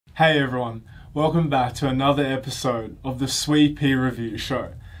Hey everyone, welcome back to another episode of the Sweet Pea Review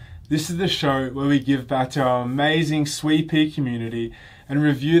Show. This is the show where we give back to our amazing Sweet Pea community and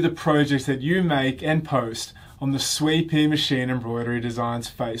review the projects that you make and post on the Sweet Pea Machine Embroidery Designs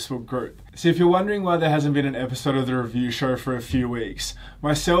Facebook group. So if you're wondering why there hasn't been an episode of the review show for a few weeks,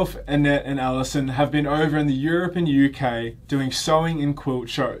 myself, Annette and Larsen have been over in the Europe and UK doing sewing and quilt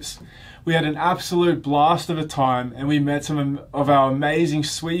shows. We had an absolute blast of a time and we met some of our amazing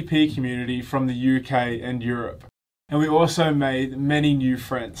Sweet Pea community from the UK and Europe. And we also made many new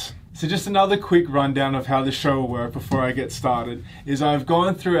friends. So just another quick rundown of how the show will work before I get started is I've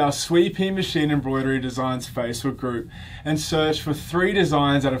gone through our Sweet Pea Machine Embroidery Designs Facebook group and searched for 3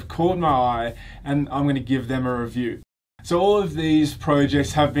 designs that have caught my eye, and I'm going to give them a review. So all of these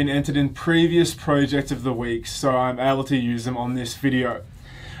projects have been entered in previous projects of the week, so I'm able to use them on this video.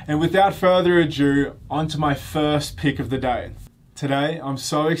 And without further ado, on to my first pick of the day. Today, I'm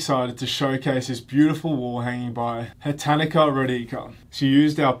so excited to showcase this beautiful wall hanging by Hatanaka Rodica. She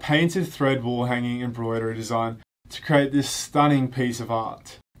used our painted thread wall hanging embroidery design to create this stunning piece of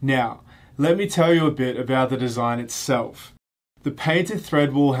art. Now, let me tell you a bit about the design itself. The painted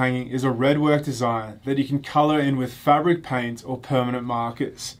thread wall hanging is a redwork design that you can colour in with fabric paint or permanent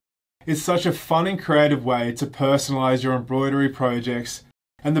markers. It's such a fun and creative way to personalise your embroidery projects.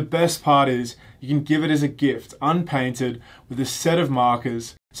 And the best part is, you can give it as a gift, unpainted, with a set of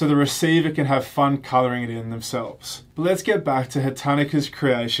markers, so the receiver can have fun colouring it in themselves. But let's get back to Hatanaka's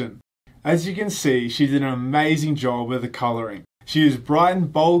creation. As you can see, she did an amazing job with the colouring. She used bright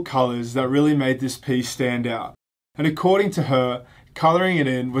and bold colours that really made this piece stand out. And according to her, colouring it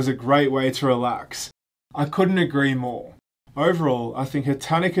in was a great way to relax. I couldn't agree more. Overall, I think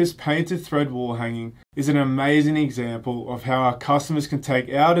Hatanaka's painted thread wall hanging is an amazing example of how our customers can take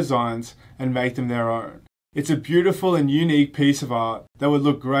our designs and make them their own. It's a beautiful and unique piece of art that would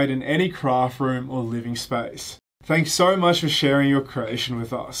look great in any craft room or living space. Thanks so much for sharing your creation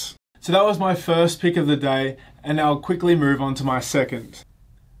with us. So that was my first pick of the day, and I'll quickly move on to my second.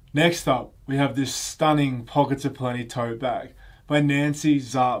 Next up, we have this stunning Pockets of Plenty tote bag by Nanc,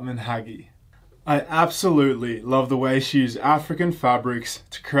 Zartman, Hagy. I absolutely love the way she used African fabrics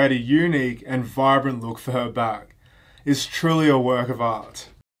to create a unique and vibrant look for her bag. It's truly a work of art.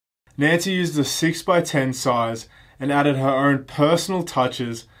 Nanc used a 6x10 size and added her own personal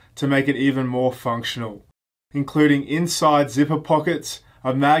touches to make it even more functional, including inside zipper pockets,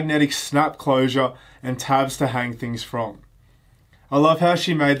 a magnetic snap closure, and tabs to hang things from. I love how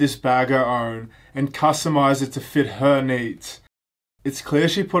she made this bag her own and customized it to fit her needs. It's clear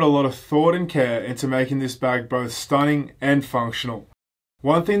she put a lot of thought and care into making this bag both stunning and functional.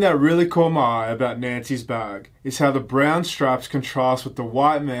 One thing that really caught my eye about Nanc's bag is how the brown straps contrast with the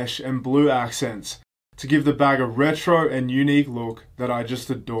white mesh and blue accents to give the bag a retro and unique look that I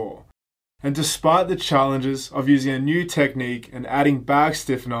just adore. And despite the challenges of using a new technique and adding bag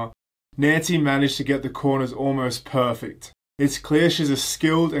stiffener, Nanc managed to get the corners almost perfect. It's clear she's a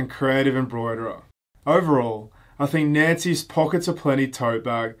skilled and creative embroiderer. Overall, I think Nanc's Pockets of Plenty tote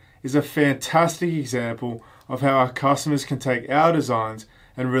bag is a fantastic example of how our customers can take our designs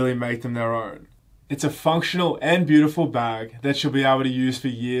and really make them their own. It's a functional and beautiful bag that she'll be able to use for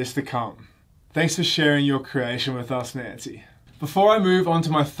years to come. Thanks for sharing your creation with us, Nanc. Before I move on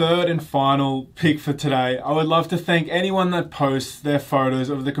to my third and final pick for today, I would love to thank anyone that posts their photos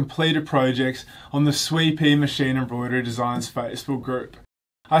of the completed projects on the Sweet Pea Machine Embroidery Designs Facebook group.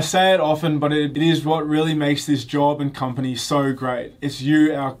 I say it often, but it is what really makes this job and company so great. It's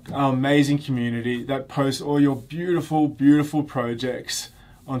you, our amazing community, that posts all your beautiful, beautiful projects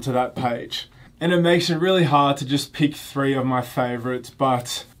onto that page. And it makes it really hard to just pick 3 of my favorites,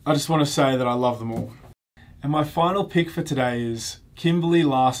 but I just want to say that I love them all. And my final pick for today is Kimberly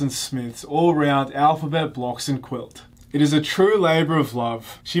Larsen Smith's all-round alphabet blocks and quilt. It is a true labour of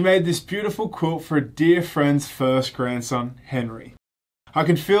love. She made this beautiful quilt for a dear friend's first grandson, Henry. I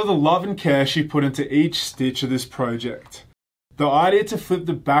can feel the love and care she put into each stitch of this project. The idea to flip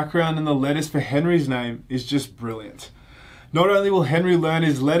the background and the letters for Henry's name is just brilliant. Not only will Henry learn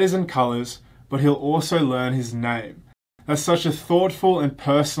his letters and colours, but he'll also learn his name. That's such a thoughtful and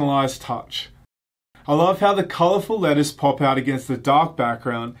personalised touch. I love how the colourful letters pop out against the dark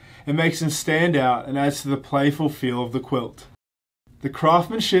background and makes them stand out and adds to the playful feel of the quilt. The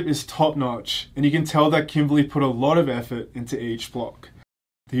craftsmanship is top notch, and you can tell that Kimberly put a lot of effort into each block.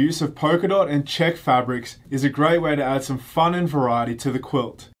 The use of polka dot and check fabrics is a great way to add some fun and variety to the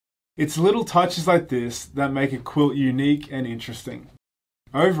quilt. It's little touches like this that make a quilt unique and interesting.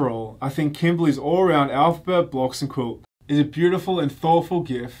 Overall, I think Kimberly's all-round alphabet blocks and quilt is a beautiful and thoughtful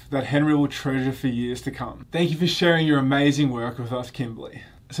gift that Henry will treasure for years to come. Thank you for sharing your amazing work with us, Kimberly.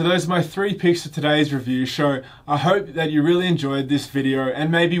 So those are my 3 picks for today's review show. I hope that you really enjoyed this video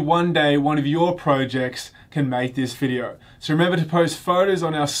and maybe one day one of your projects can make this video. So remember to post photos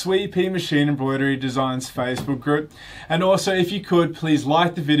on our Sweet Pea Machine Embroidery Designs Facebook group. And also, if you could, please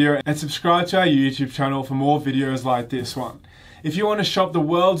like the video and subscribe to our YouTube channel for more videos like this one. If you want to shop the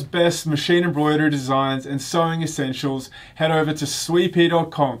world's best machine embroidery designs and sewing essentials, head over to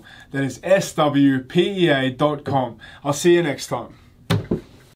sweetpea.com. That is SWPEA.com. I'll see you next time.